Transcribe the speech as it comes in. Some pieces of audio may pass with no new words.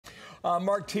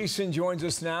Marc Thiessen joins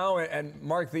us now, and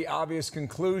Marc, the obvious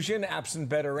conclusion, absent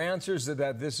better answers, is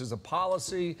that this is a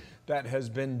policy that has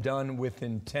been done with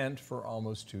intent for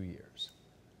almost 2 years.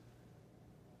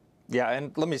 Yeah,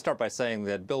 and let me start by saying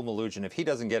that Bill Melugin, if he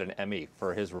doesn't get an Emmy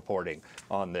for his reporting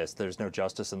on this, there's no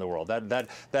justice in the world.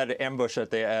 That ambush at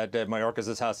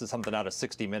Mayorkas' house is something out of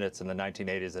 60 Minutes in the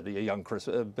 1980s that a young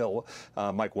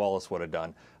Mike Wallace would have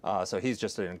done. So he's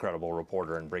just an incredible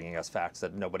reporter and bringing us facts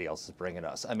that nobody else is bringing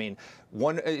us. I mean,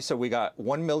 so we got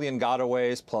 1 million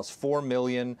gotaways plus 4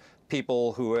 million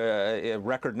people who, a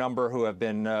record number, who have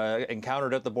been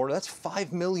encountered at the border. That's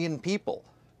 5 million people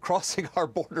crossing our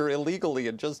border illegally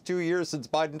in just 2 years since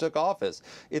Biden took office.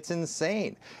 It's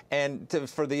insane. And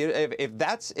if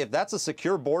that's a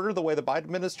secure border the way the Biden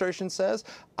administration says,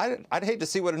 I'd hate to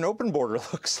see what an open border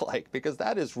looks like, because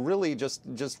that is really just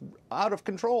out of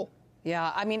control.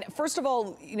 Yeah, I mean, first of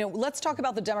all, let's talk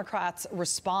about the Democrats'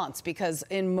 response, because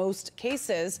in most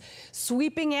cases,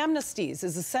 sweeping amnesties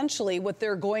is essentially what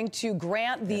they're going to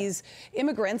grant these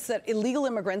immigrants, illegal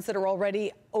immigrants that are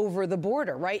already over the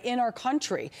border, right, in our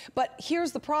country. But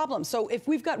here's the problem. So if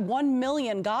we've got 1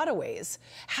 million gotaways,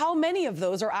 how many of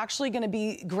those are actually going to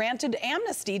be granted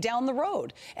amnesty down the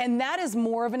road? And that is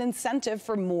more of an incentive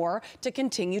for more to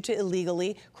continue to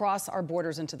illegally cross our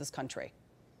borders into this country.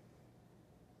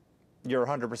 You're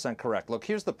 100% correct. Look,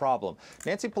 here's the problem.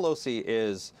 Nancy Pelosi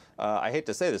is, I hate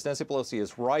to say this, Nancy Pelosi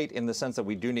is right in the sense that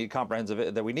we do need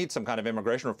that we need some kind of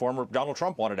immigration reform. Donald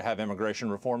Trump wanted to have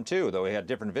immigration reform too, though he had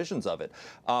different visions of it.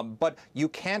 But you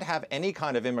can't have any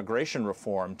kind of immigration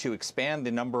reform to expand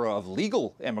the number of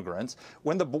legal immigrants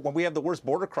when we have the worst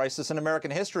border crisis in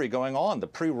American history going on. The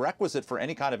prerequisite for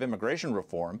any kind of immigration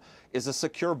reform is a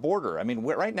secure border. I mean,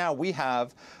 right now we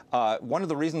have, one of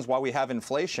the reasons why we have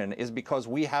inflation is because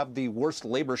we have the worst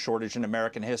labor shortage in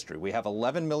American history. We have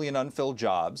 11 million unfilled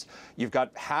jobs. You've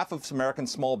got half of American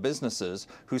small businesses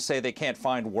who say they can't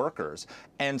find workers.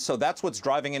 And so that's what's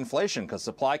driving inflation, because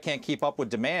supply can't keep up with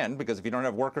demand, because if you don't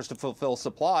have workers to fulfill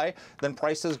supply, then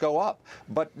prices go up.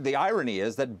 But the irony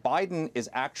is that Biden is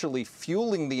actually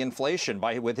fueling the inflation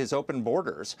with his open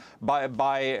borders,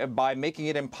 by making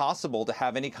it impossible to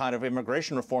have any kind of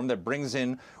immigration reform that brings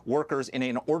in workers in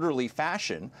an orderly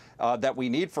fashion that we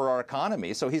need for our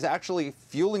economy. So he's actually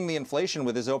fueling the inflation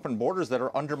with his open borders that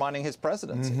are undermining his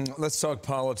presidency. Let's talk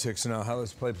politics now. How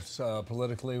this plays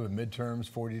politically with midterms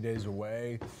 40 days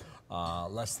away,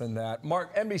 less than that.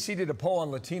 Marc, NBC did a poll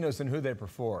on Latinos and who they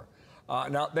prefer.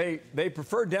 Now, they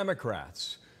prefer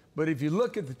Democrats, but if you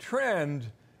look at the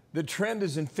trend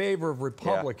is in favor of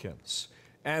Republicans. Yeah.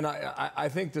 And I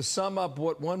think to sum up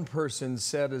what one person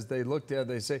said as they looked at it,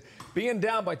 they say, being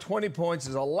down by 20 points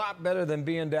is a lot better than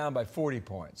being down by 40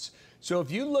 points. So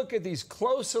if you look at these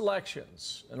close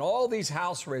elections and all these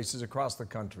House races across the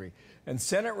country and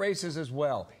Senate races as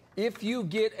well, if you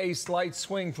get a slight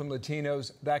swing from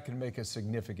Latinos, that can make a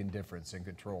significant difference in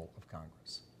control of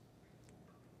Congress.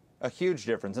 A huge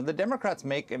difference. And the Democrats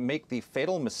make the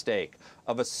fatal mistake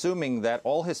of assuming that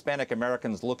all Hispanic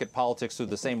Americans look at politics through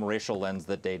the same racial lens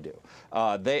that they do.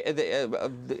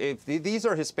 If these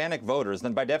are Hispanic voters,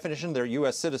 then by definition they're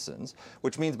U.S. citizens,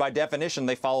 which means by definition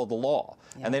they follow the law.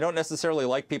 Yeah. And they don't necessarily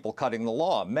like people cutting the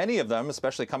law. Many of them,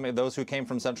 especially those who came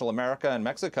from Central America and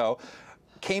Mexico,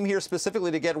 came here specifically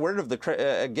to get rid of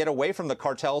get away from the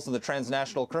cartels and the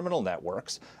transnational criminal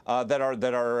networks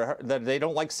that they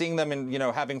don't like seeing them in,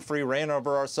 having free reign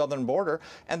over our southern border.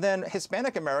 And then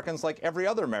Hispanic Americans, like every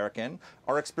other American,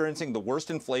 are experiencing the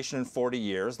worst inflation in 40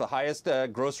 years, the highest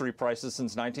grocery prices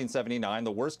since 1979,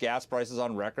 the worst gas prices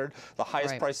on record, the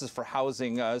highest prices for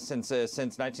housing since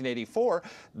 1984.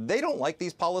 They don't like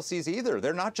these policies either.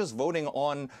 They're not just voting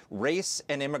on race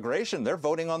and immigration. They're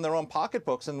voting on their own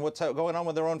pocketbooks and what's going on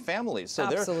with their own families. So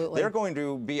they're going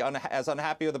to be as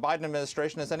unhappy with the Biden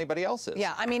administration as anybody else is.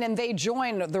 Yeah, I mean, and they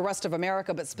join the rest of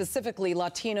America, but specifically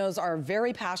Latinos are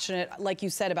very passionate, like you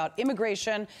said, about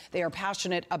immigration. They are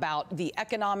passionate about the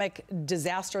economic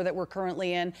disaster that we're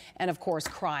currently in, and of course,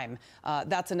 crime.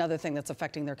 That's another thing that's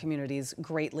affecting their communities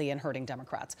greatly and hurting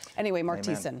Democrats. Anyway, Marc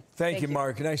Thiessen. Thank you,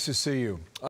 Marc. Nice to see you.